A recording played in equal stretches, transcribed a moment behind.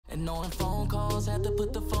Ignoring phone calls, had to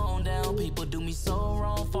put the phone down. People do me so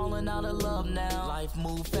wrong, falling out of love now. Life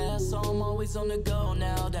move fast, so I'm always on the go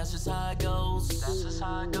now. That's just how it goes. That's just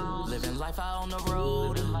how it goes. Living life out on the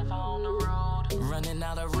road. Living life out on the road. Running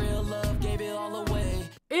out of real love, gave it all away.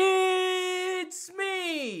 It's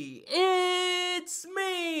me,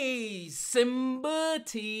 SimbaTv.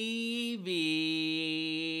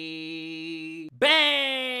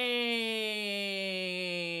 Bang!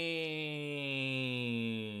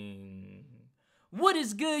 What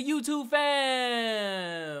is good, YouTube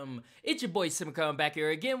fam? It's your boy Simba coming back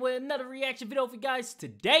here again with another reaction video for you guys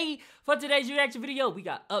today. For today's reaction video, we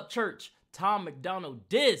got Upchurch, Tom Macdonald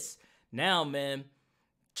diss. Now, man,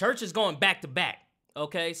 Church is going back to back.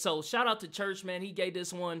 Okay, so shout out to Church, man. He gave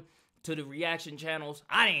this one to the reaction channels.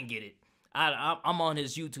 I didn't get it. I'm on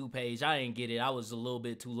his YouTube page. I didn't get it. I was a little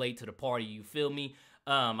bit too late to the party. You feel me?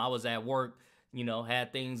 I was at work, you know,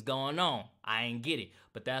 had things going on. I ain't get it.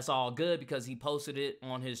 But that's all good because he posted it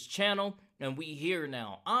on his channel, and we here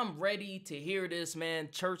now. I'm ready to hear this, man.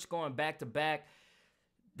 Church going back to back.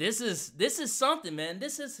 This is something, man.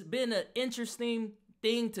 This has been an interesting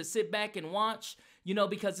thing to sit back and watch. You know,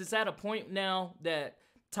 because it's at a point now that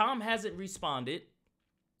Tom hasn't responded.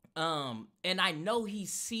 And I know he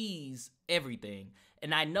sees everything.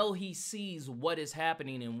 And I know he sees what is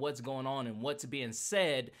happening and what's going on and what's being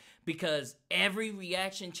said. Because every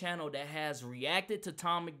reaction channel that has reacted to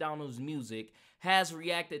Tom Macdonald's music has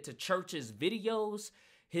reacted to Church's videos,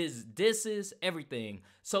 his disses, everything.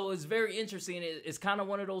 So it's very interesting. It's kind of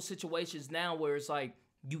one of those situations now where it's like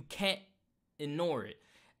you can't ignore it.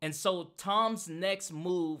 And so Tom's next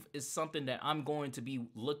move is something that I'm going to be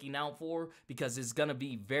looking out for because it's going to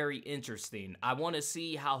be very interesting. I want to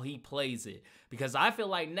see how he plays it because I feel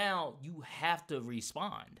like now you have to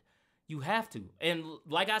respond. You have to. And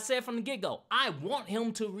like I said from the get-go, I want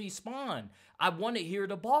him to respond. I want to hear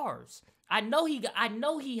the bars. I know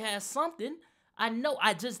he has something.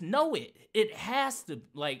 I just know it. It has to,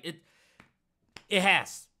 like, it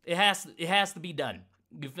has to be done.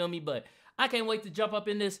 You feel me? But I can't wait to jump up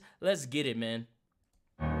in this. Let's get it, man.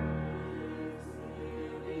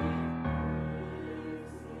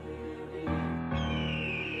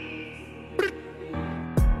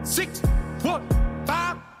 6, 1,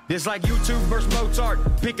 5. It's like YouTube versus Mozart.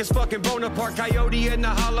 Pick his fucking Bonaparte. Coyote in the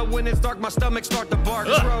hollow when it's dark. My stomach start to bark.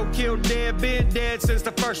 Roadkill dead, been dead since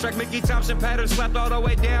the first track. Mickey Thompson pattern slapped all the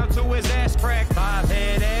way down to his ass crack.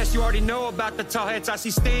 5-head ass, you already know about the tall heads. I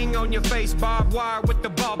see sting on your face. Barbed wire with the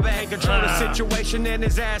ball bag. Control the situation and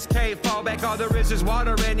his ass cave. Fall back, all there is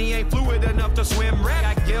water and he ain't fluid enough to swim.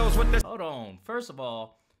 Rap got gills with the. Hold on. First of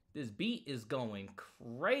all, this beat is going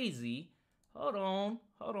crazy. Hold on.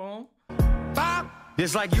 5.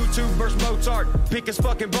 It's like YouTube versus Mozart. Pick his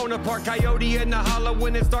fucking Bonaparte. Coyote in the hollow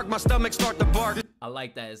when it's dark. My stomach start to bark. I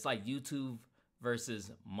like that. It's like YouTube versus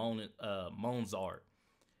Mozart.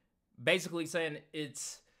 Basically saying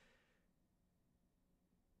it's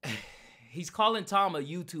he's calling Tom a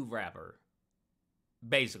YouTube rapper.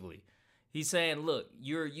 Basically, he's saying, look,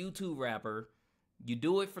 you're a YouTube rapper. You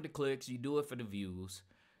do it for the clicks. You do it for the views.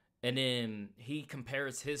 And then he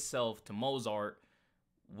compares himself to Mozart,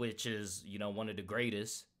 which is, you know, one of the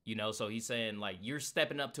greatest, you know, so he's saying, like, you're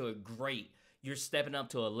stepping up to a great, you're stepping up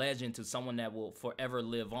to a legend, to someone that will forever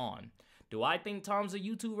live on. Do I think Tom's a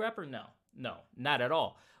YouTube rapper? No, not at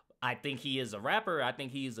all. I think he is a rapper. I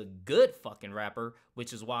think he is a good fucking rapper,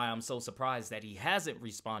 which is why I'm so surprised that he hasn't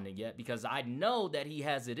responded yet, because I know that he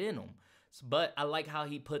has it in him. But I like how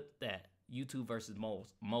he put that, YouTube versus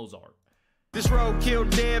Mozart. This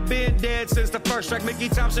roadkill dead, been dead since the first track. Mickey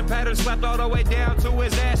Thompson pattern slapped all the way down to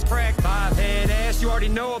his ass crack. 5-head ass, you already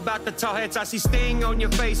know about the tall heads. I see sting on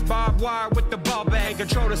your face. Barbed wire with the ball bag.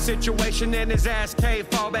 Control the situation and his ass cave.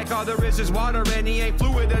 Fall back, all there is water and he ain't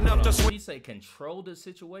fluid enough to swim. Did he say control the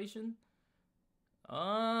situation?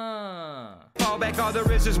 Fall back, all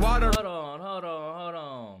there is water. Hold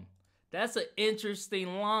on. That's an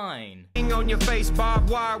interesting line. On your face, barbed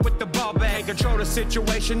wire with the ball bag. Control the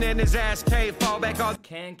situation and his ass can't fall back.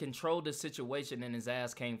 Can control the situation and his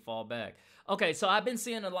ass can't fall back. Okay, so I've been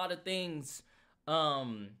seeing a lot of things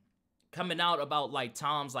coming out about like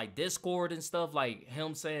Tom's like Discord and stuff, like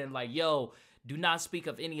him saying like, yo, do not speak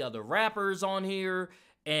of any other rappers on here,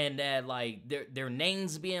 and that like their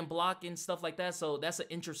names being blocked and stuff like that. So that's an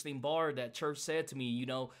interesting bar that Church said to me, you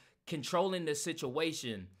know, controlling the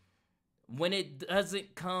situation. When it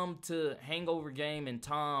doesn't come to Hangover Game and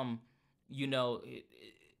Tom, you know,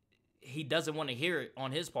 he doesn't want to hear it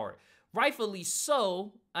on his part. Rightfully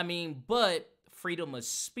so, I mean, but freedom of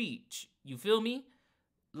speech, you feel me?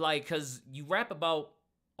 Like, because you rap about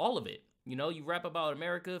all of it. You know, you rap about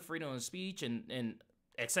America, freedom of speech, and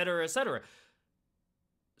etc., etc.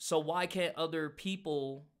 So why can't other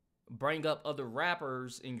people bring up other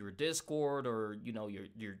rappers in your Discord or, you know,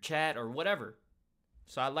 your chat or whatever?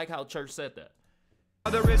 So I like how Church said that.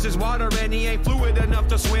 There is his water and he ain't fluid enough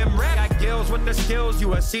to swim. Rap got gills with the skills.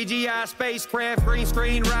 You a CGI spacecraft, green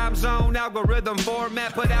screen, rhyme zone, algorithm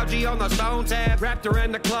format. Put algae on the stone tab. Raptor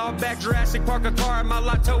and the claw back. Jurassic Park a car. My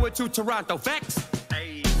lot tow it to Toronto. Facts.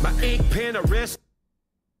 Hey. My ink pen a wrist.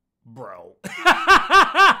 Bro.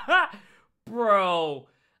 Bro.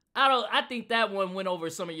 I think that one went over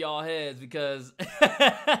some of y'all heads because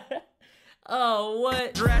oh,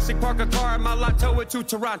 what? Jurassic Park a car. My lot tow it to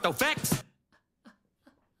Toronto. Facts.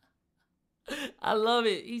 I love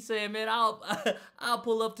it. He said, man, I'll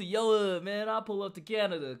pull up to your hood, man. I'll pull up to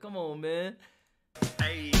Canada. Come on, man.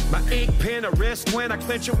 Hey. My ink pen a wrist when I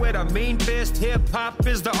clench it with a mean fist. Hip hop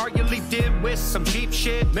is the art you leaped in with some cheap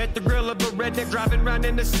shit. Met the grill of a redneck driving around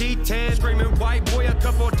in the C10. Screaming white boy a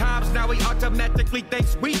couple times. Now he automatically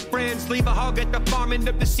thinks we friends. Leave a hog at the farm and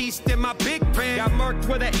the deceased in my big pen. Got marked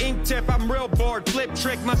with an ink tip. I'm real bored. Flip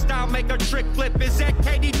trick. My style make a trick flip. Is that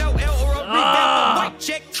Katie No L or a revamp? A white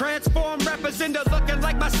chick transform rappers into looking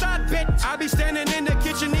like my side bitch. I be standing in the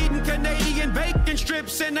kitchen eating Canadian bacon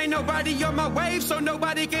strips and ain't nobody on my wave, so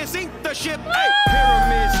nobody can sink the ship. Hey,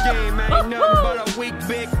 pyramid scheme ain't nothing but a weak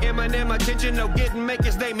big Eminem attention. No getting make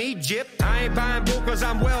his name Egypt. I ain't buying bull cause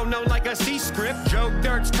I'm well known like a C script. Joe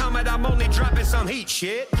Dirt's comment, I'm only dropping some heat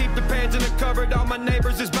shit. Keep the pans in the cupboard. All my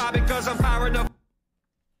neighbors is bobbing cause I'm firing up.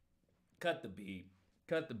 Cut the beat.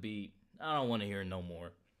 Cut the beat. I don't want to hear no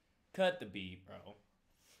more. Cut the beat, bro.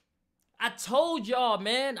 I told y'all,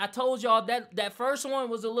 man. I told y'all that first one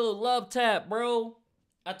was a little love tap, bro.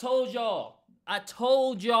 I told y'all. I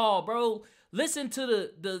told y'all, bro. Listen to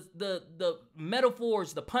the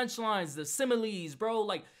metaphors, the punchlines, the similes, bro.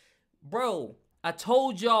 Like, bro, I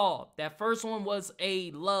told y'all that first one was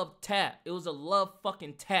a love tap. It was a love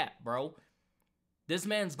fucking tap, bro. This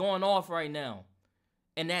man's going off right now.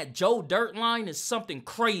 And that Joe Dirt line is something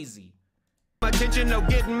crazy. Attention, no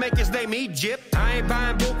getting make his name Egypt. I ain't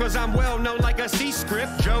buying bull cause I'm well known like a C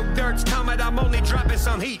script. Joe Dirt's comment, I'm only dropping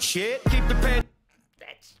some heat shit. Keep the pen.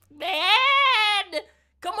 That's bad.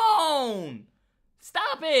 Come on.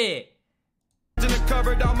 Stop it. In the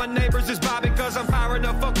cupboard, all my neighbors is bobbing cause I'm firing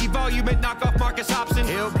up funky volume and knock off Marcus Hobson.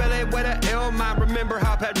 Hillbilly with a ill mind, remember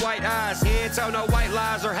Hop had white eyes. He ain't tell no white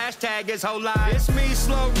lies or hashtag his whole life. It's me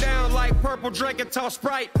slowed down like purple drink and tall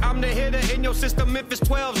Sprite. I'm the hitter in your system, Memphis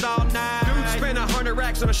 12s all night. Dude spent 100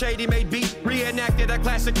 racks on a shady made beat. Reenacted a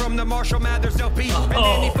classic from the Marshall Mathers LP. And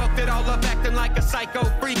then he fucked it all up acting like a psycho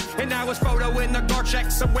freak. And now his photo in the guard shack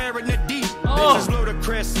somewhere in the deep. This is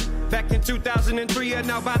ludicrous. Back in 2003, an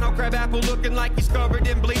albino crab apple looking like he's covered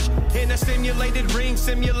in bleach. In a simulated ring,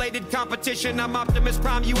 simulated competition. I'm Optimus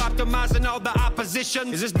Prime, you optimizing all the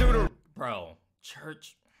opposition. Is this dude Bro,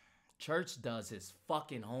 Church does his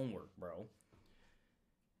fucking homework, bro.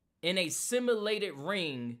 In a simulated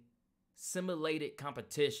ring, simulated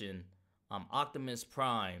competition, I'm Optimus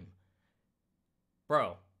Prime.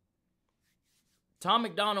 Bro, Tom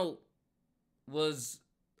Macdonald was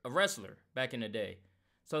a wrestler back in the day.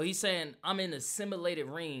 So he's saying, I'm in a simulated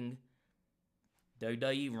ring,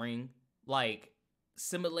 WWE ring, like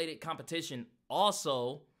simulated competition.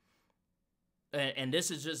 Also, and this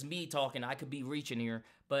is just me talking, I could be reaching here,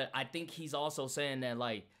 but I think he's also saying that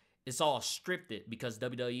like it's all scripted because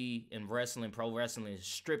WWE and wrestling, pro wrestling is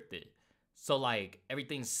scripted. So like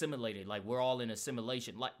everything's simulated, like we're all in a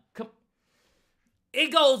simulation. Like,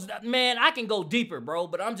 it goes, man, I can go deeper, bro,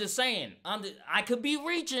 but I'm just saying, I could be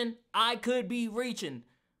reaching.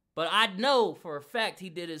 But I know for a fact he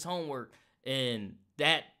did his homework, and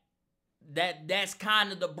that's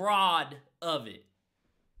kind of the broad of it.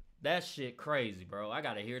 That shit crazy, bro. I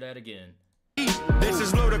gotta hear that again. This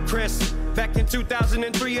is ludicrous. Back in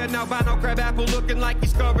 2003, an albino crab apple looking like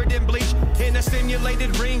he's covered in bleach. In a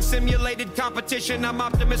simulated ring, simulated competition. I'm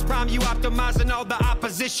Optimus Prime, you optimizing all the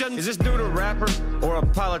opposition. Is this dude a rapper or a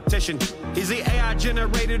politician? Is he AI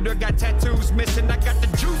generated or got tattoos missing? I got the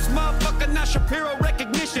juice, motherfucker, not Shapiro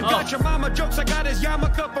recognition. Got your mama jokes, I got his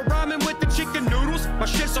yarmulke for rhyming with the chicken noodles. My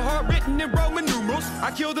shit's so hard written in Roman numerals.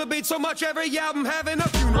 I kill the beat so much every album having a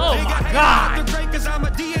funeral. Oh my God. The great cause I'm a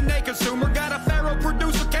DNA consumer. Got a pharaoh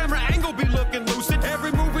producer, camera angle be looking lucid.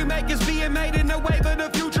 Every move we make is being made in the wave of the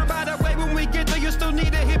future. By the way, when we get there, you still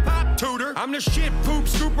need a hip-hop tutor. I'm the shit poop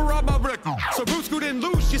scooper on my record. So boot scoot and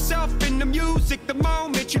lose yourself in the music. The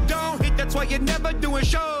moment you don't hit, that's why you're never doing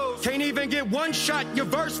shows. Can't even get one shot, your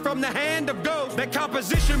verse from the hand of ghosts. That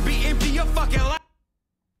composition be empty, your fucking life.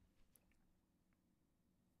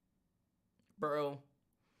 Bro.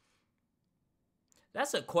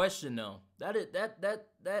 That's a question though.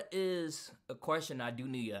 That is a question I do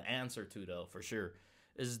need an answer to though, for sure.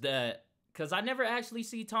 Is that because I never actually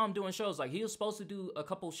see Tom doing shows. Like, he was supposed to do a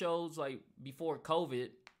couple shows like before COVID,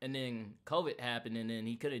 and then COVID happened, and then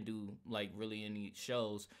he couldn't do like really any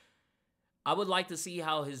shows. I would like to see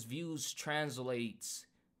how his views translates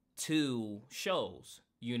to shows,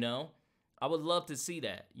 you know? I would love to see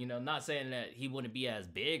that, you know, not saying that he wouldn't be as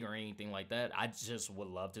big or anything like that. I just would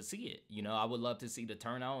love to see it, you know? I would love to see the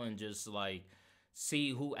turnout and just, like, see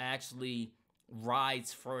who actually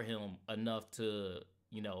rides for him enough to,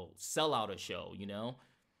 you know, sell out a show, you know?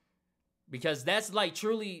 Because that's, like,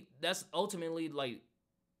 truly, that's ultimately, like,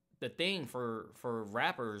 the thing for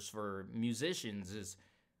rappers, for musicians is,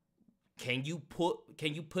 can you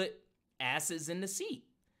put asses in the seat?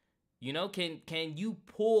 You know, can you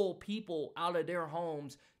pull people out of their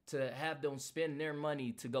homes to have them spend their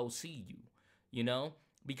money to go see you? You know,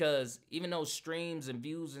 because even though streams and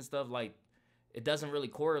views and stuff, like, it doesn't really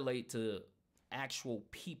correlate to actual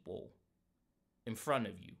people in front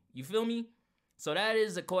of you. You feel me? So that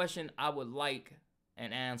is a question I would like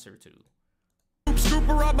an answer to.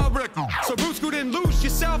 Scooper on my record. So Bruce couldn't lose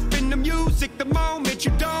yourself in the music the moment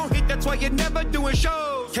you don't hit. That's why you're never doing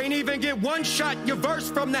shows. Can't even get one shot your verse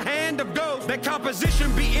from the hand of ghosts. That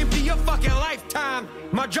composition be empty your fucking lifetime.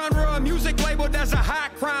 My genre of music labeled as a high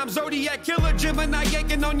crime. Zodiac killer, Gemini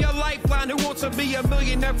yanking on your lifeline. Who wants to be a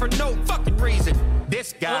millionaire for no fucking reason?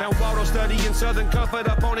 This guy found Waldo studying Southern Comfort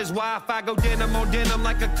up on his Wi-Fi. Go denim on denim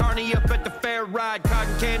like a carny up at the fair ride.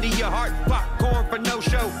 Cotton candy, your heart, popcorn for no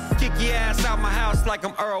show. Kick your ass out my house like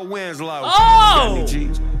I'm Earl Winslow. Oh!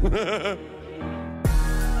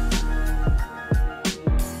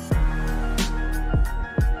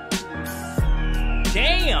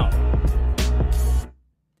 Damn!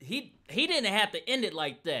 He didn't have to end it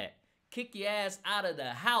like that. Kick your ass out of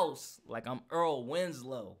the house like I'm Earl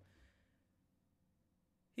Winslow.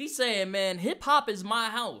 He's saying, man, hip-hop is my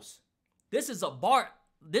house. This is a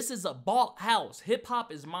bought house.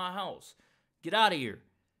 Hip-hop is my house. Get out of here.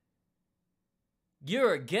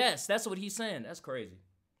 You're a guest. That's what he's saying. That's crazy.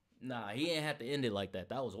 Nah, he ain't have to end it like that.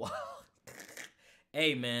 That was wild.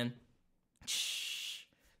 Hey, man.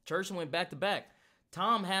 Church went back to back.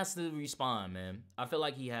 Tom has to respond, man. I feel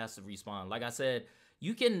like he has to respond. Like I said,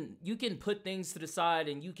 you can put things to the side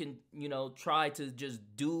and you can, you know, try to just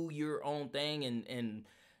do your own thing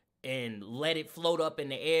and let it float up in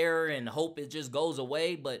the air and hope it just goes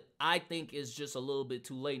away. But I think it's just a little bit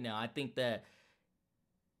too late now. I think that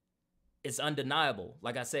it's undeniable.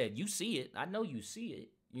 Like I said, you see it. I know you see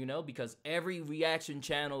it, you know, because every reaction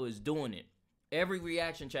channel is doing it. Every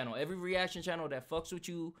reaction channel that fucks with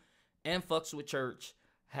you and fucks with Church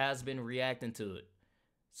has been reacting to it.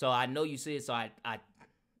 So I know you see it. So I'm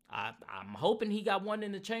hoping he got one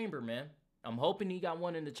in the chamber, man. I'm hoping he got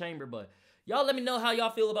one in the chamber, but y'all let me know how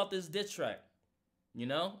y'all feel about this diss track. You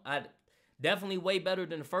know, I definitely way better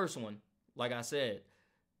than the first one, like I said.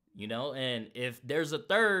 You know, and if there's a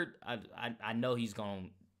third, I know he's gonna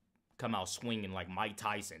come out swinging like Mike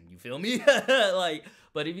Tyson. You feel me? Like,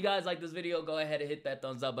 but if you guys like this video, go ahead and hit that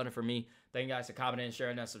thumbs up button for me. Thank you guys for commenting,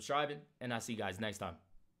 sharing, and subscribing, and I'll see you guys next time.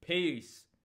 Peace.